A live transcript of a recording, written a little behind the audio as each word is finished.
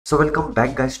So welcome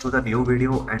back guys to the new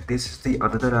video, and this is the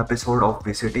another episode of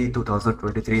VCT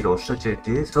 2023 roster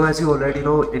changes. So as you already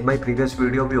know, in my previous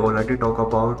video we already talked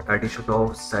about addition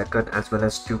of ZekKen as well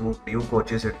as 2 new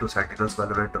coaches into Sentinels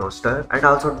Valorant roster, and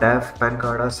also Dephh,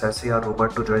 Pancada, Sassy are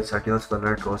rumored to join Sentinels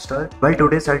Valorant roster. While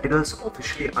today Sentinels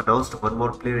officially announced one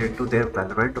more player into their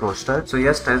Valorant roster. So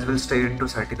yes, TenZ will stay into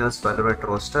Sentinels Valorant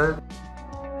roster.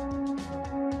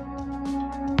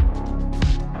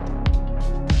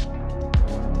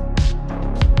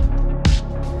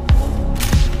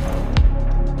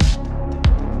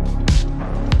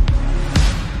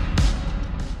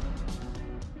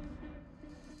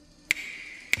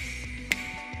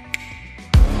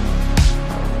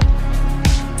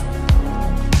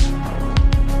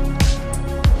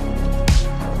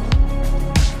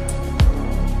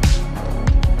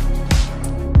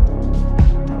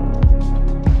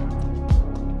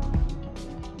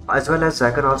 As well as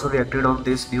Zachary also reacted on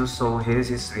this news, so here is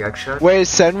his reaction. Wait,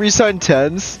 Sen resigned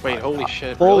TenZ? Wait, holy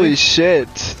shit. Holy really? shit.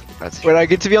 That's Wait, I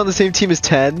get to be on the same team as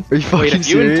 10? Are you fucking Wait,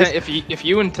 serious? if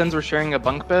you and TenZ were sharing a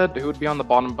bunk bed, who would be on the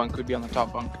bottom bunk, who would be on the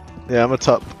top bunk? Yeah, I'm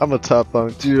a top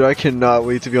bunk. Dude, I cannot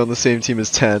wait to be on the same team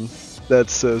as 10.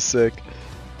 That's so sick.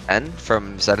 N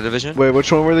from Zeta Division. Wait,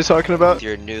 which one were they talking about? With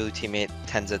your new teammate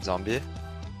TenZ Zombie.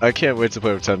 I can't wait to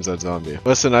play with TenZ Zombie.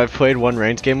 Listen, I've played one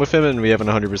ranked game with him and we have an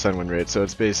 100% win rate, so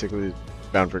it's basically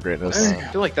bound for greatness. I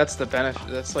feel like that's the benefit.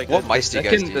 That's like What mice do you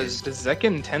guys use? The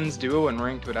Zekken TenZ duo and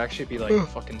ranked would actually be like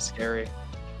fucking scary.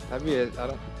 That'd be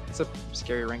it's a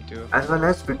scary rank duo. As well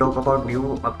as we talk about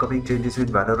new upcoming changes in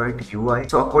Valorant UI.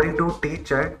 So according to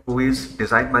TenZ, who is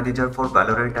design manager for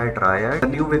Valorant at Riot, the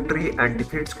new victory and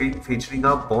defeat screen featuring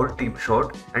a bold team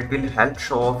shot and will help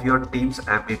show off your team's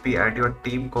MVP and your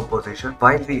team composition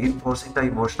while reinforcing the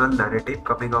emotional narrative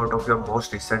coming out of your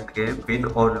most recent game, win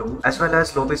or lose. As well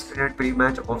as lobby screen and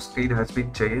pre-match off screen has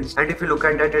been changed, and if you look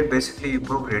at that, it basically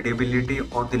improves readability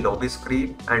on the lobby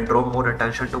screen and draw more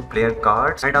attention to player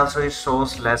cards, and also it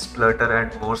shows less clutter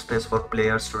and more space for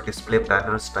players to display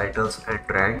banners, titles and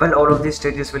rank. Well, all of these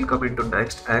changes will come into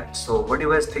next act. So what do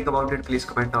you guys think about it? Please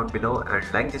comment down below and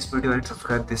like this video and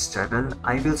subscribe this channel.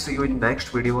 I will see you in next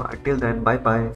video. Until then, bye bye.